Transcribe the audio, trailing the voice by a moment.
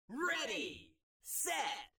Ready, set,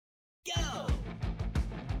 go!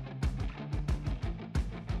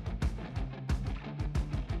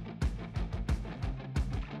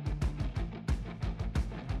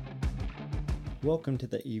 Welcome to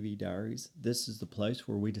the EV Diaries. This is the place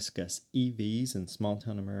where we discuss EVs in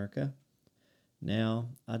small-town America. Now,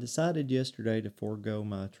 I decided yesterday to forego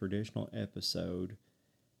my traditional episode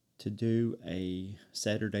to do a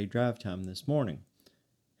Saturday drive time this morning.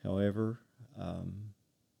 However,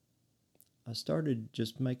 I started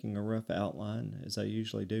just making a rough outline, as I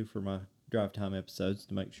usually do for my drive time episodes,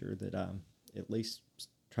 to make sure that I at least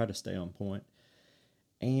try to stay on point.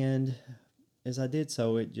 And as I did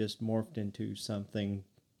so, it just morphed into something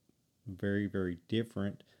very, very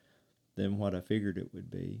different than what I figured it would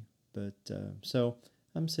be. But so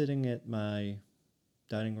I'm sitting at my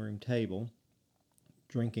dining room table,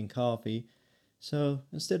 drinking coffee. So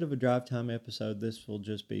instead of a drive time episode, this will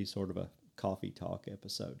just be sort of a coffee talk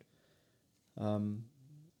episode.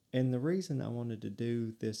 And the reason I wanted to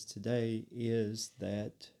do this today is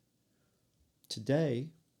that today,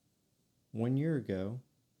 1 year ago,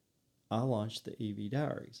 I launched the EV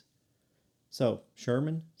Diaries. So,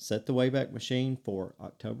 Sherman, set the Wayback Machine for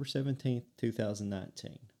October 17th,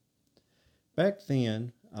 2019. Back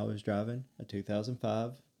then, I was driving a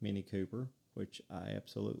 2005 Mini Cooper, which I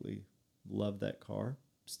absolutely love that car,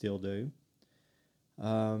 still do.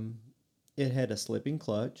 It had a slipping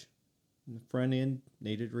clutch. The front end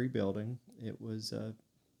needed rebuilding. It was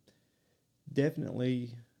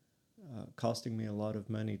definitely costing me a lot of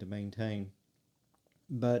money to maintain.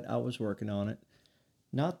 But I was working on it.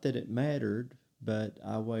 Not that it mattered, but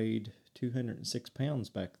I weighed 206 pounds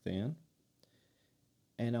back then.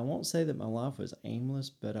 And I won't say that my life was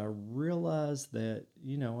aimless, but I realized that,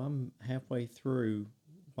 I'm halfway through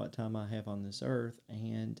what time I have on this earth,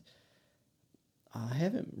 and I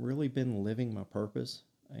haven't really been living my purpose,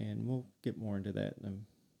 and we'll get more into that in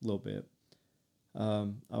a little bit.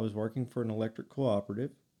 I was working for an electric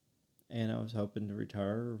cooperative, and I was hoping to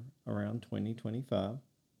retire around 2025.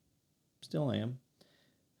 Still am.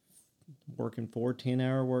 Working 4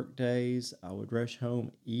 10-hour work days. I would rush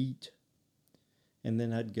home, eat, and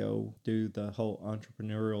then I'd go do the whole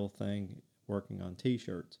entrepreneurial thing, working on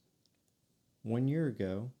t-shirts. 1 year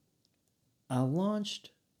ago, I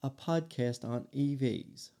launched a podcast on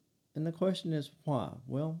EVs. And the question is, why?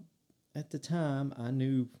 Well, at the time, I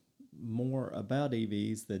knew more about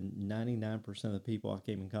EVs than 99% of the people I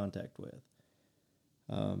came in contact with.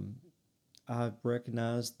 I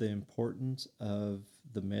recognized the importance of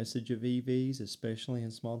the message of EVs, especially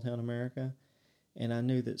in small-town America, and I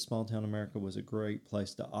knew that small-town America was a great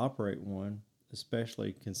place to operate one,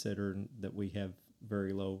 especially considering that we have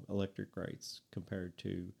very low electric rates compared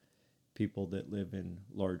to people that live in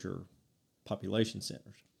larger population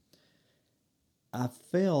centers. I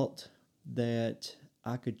felt that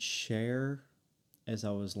I could share as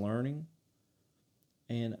I was learning,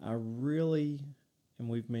 and I really, and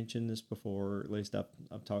we've mentioned this before, or at least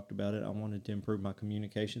I've talked about it, I wanted to improve my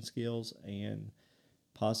communication skills and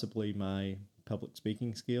possibly my public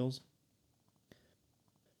speaking skills.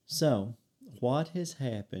 So, what has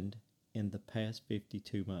happened in the past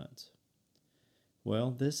 52 months?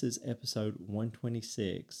 Well, this is episode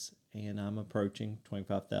 126, and I'm approaching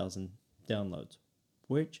 25,000 downloads,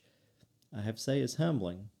 which I have to say is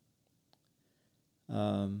humbling.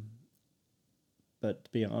 But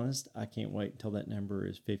to be honest, I can't wait until that number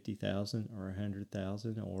is 50,000 or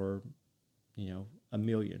 100,000 or, 1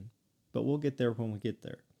 million. But we'll get there when we get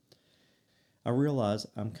there. I realize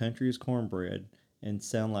I'm country as cornbread and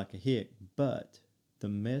sound like a hick, but the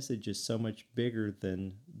message is so much bigger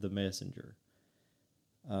than the messenger.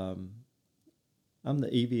 I'm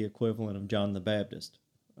the EV equivalent of John the Baptist.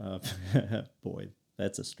 Boy,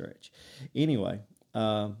 that's a stretch. Anyway,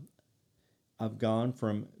 I've gone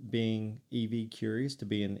from being EV curious to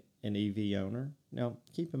being an EV owner. Now,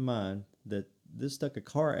 keep in mind that this took a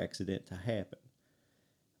car accident to happen.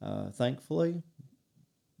 Thankfully,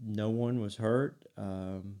 no one was hurt.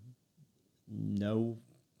 No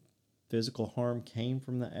physical harm came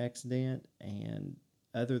from the accident, and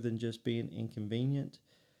other than just being inconvenient,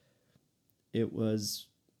 it was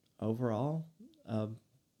overall a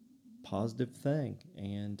positive thing,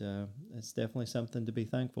 and it's definitely something to be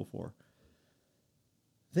thankful for.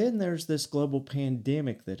 Then there's this global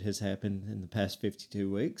pandemic that has happened in the past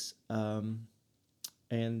 52 weeks,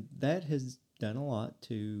 and that has done a lot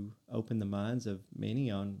to open the minds of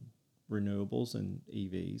many on renewables and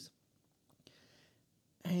EVs.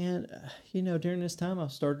 And, during this time,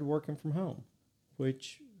 I've started working from home,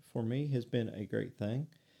 which for me has been a great thing.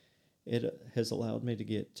 It has allowed me to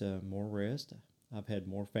get more rest. I've had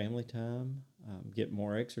more family time. get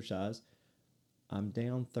more exercise. I'm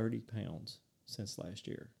down 30 pounds since last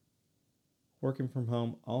year. Working from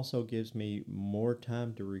home also gives me more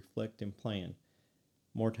time to reflect and plan,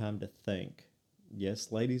 more time to think.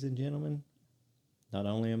 Yes, ladies and gentlemen, not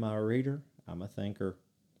only am I a reader, I'm a thinker.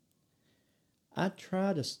 I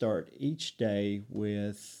try to start each day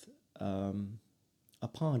with a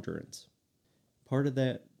ponderance. Part of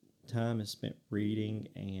that time is spent reading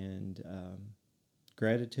and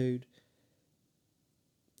gratitude.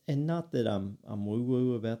 And not that I'm woo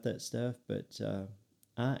woo about that stuff, but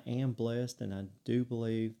I am blessed, and I do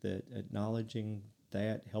believe that acknowledging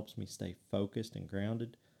that helps me stay focused and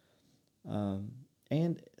grounded. Um,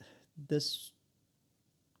 and this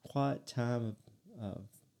quiet time of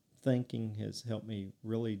thinking has helped me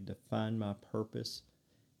really define my purpose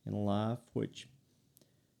in life, which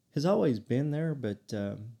has always been there, but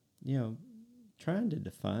you know, trying to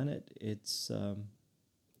define it, it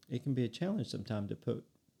can be a challenge sometimes to put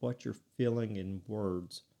what you're feeling in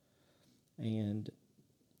words. And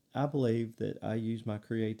I believe that I use my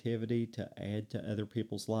creativity to add to other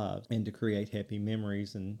people's lives and to create happy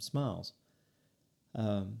memories and smiles.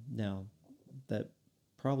 Now, that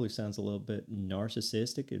probably sounds a little bit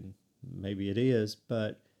narcissistic, and maybe it is,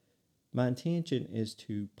 but my intention is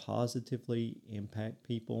to positively impact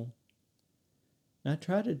people. And I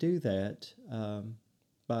try to do that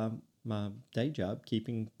by my day job,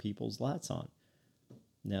 keeping people's lights on.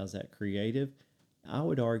 Now, is that creative? I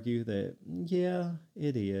would argue that, yeah,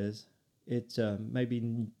 it is. It's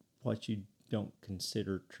maybe what you don't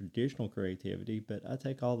consider traditional creativity, but I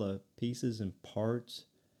take all the pieces and parts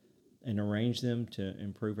and arrange them to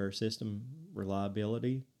improve our system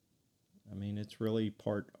reliability. I mean, it's really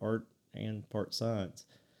part art and part science.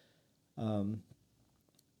 Um,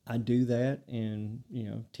 I do that in,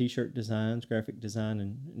 t-shirt designs, graphic design,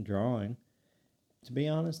 and drawing. To be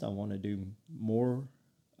honest, I want to do more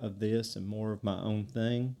of this and more of my own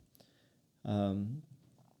thing. Um,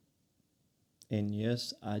 and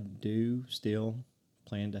yes, I do still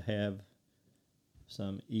plan to have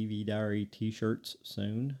some EV Diary t-shirts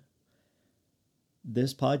soon.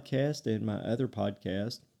 This podcast and my other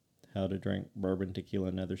podcast, How to Drink Bourbon, Tequila,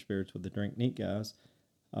 and Other Spirits with the Drink Neat Guys,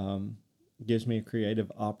 gives me a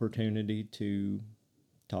creative opportunity to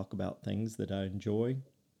talk about things that I enjoy.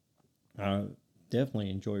 I definitely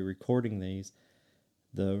enjoy recording these,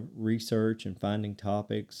 the research and finding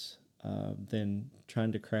topics, then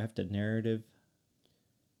trying to craft a narrative.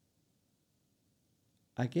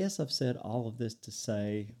 I guess I've said all of this to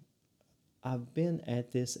say I've been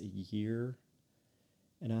at this a year,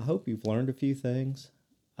 and I hope you've learned a few things.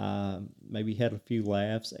 Maybe had a few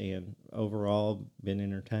laughs and overall been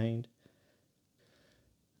entertained.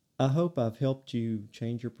 I hope I've helped you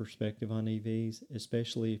change your perspective on EVs,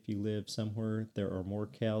 especially if you live somewhere there are more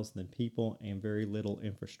cows than people and very little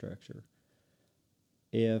infrastructure.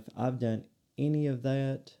 If I've done any of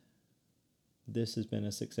that, this has been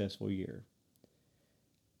a successful year.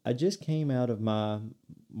 I just came out of my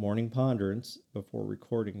morning ponderance before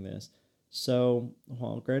recording this, so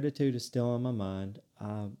while gratitude is still on my mind,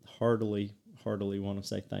 I heartily want to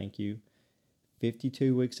say thank you.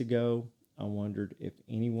 52 weeks ago, I wondered if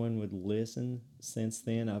anyone would listen. Since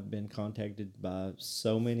then, I've been contacted by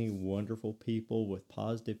so many wonderful people with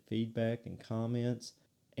positive feedback and comments,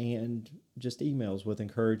 and just emails with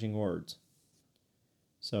encouraging words.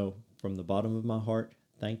 So, from the bottom of my heart,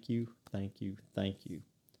 thank you, thank you, thank you.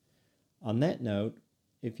 On that note,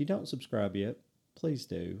 if you don't subscribe yet, please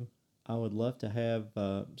do. I would love to have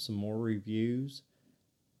some more reviews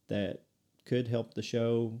that could help the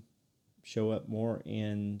show up more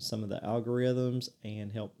in some of the algorithms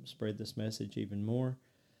and help spread this message even more.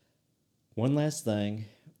 One last thing,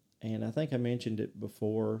 and I think I mentioned it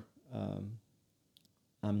before, I'm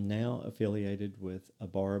now affiliated with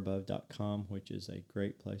abarabove.com, which is a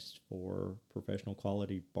great place for professional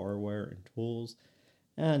quality barware and tools.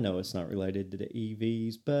 And I know it's not related to the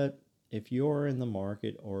EVs, but if you're in the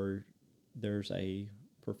market or there's a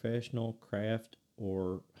professional craft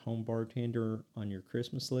or home bartender on your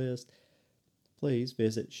Christmas list, please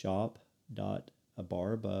visit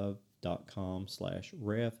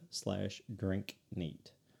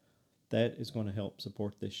shop.abarabove.com/ref/drinkneat. That is going to help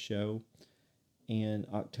support this show. In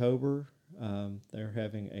October, they're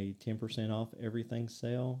having a 10% off everything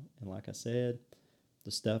sale. And like I said,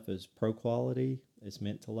 the stuff is pro quality, it's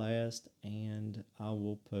meant to last, and I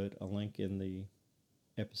will put a link in the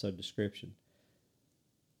episode description.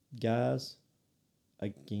 Guys,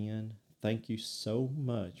 again, thank you so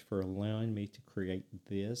much for allowing me to create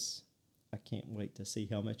this. I can't wait to see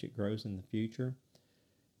how much it grows in the future.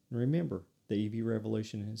 And remember, the EV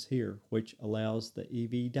revolution is here, which allows the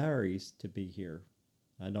EV Diaries to be here.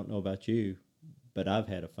 I don't know about you, but I've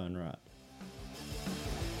had a fun ride.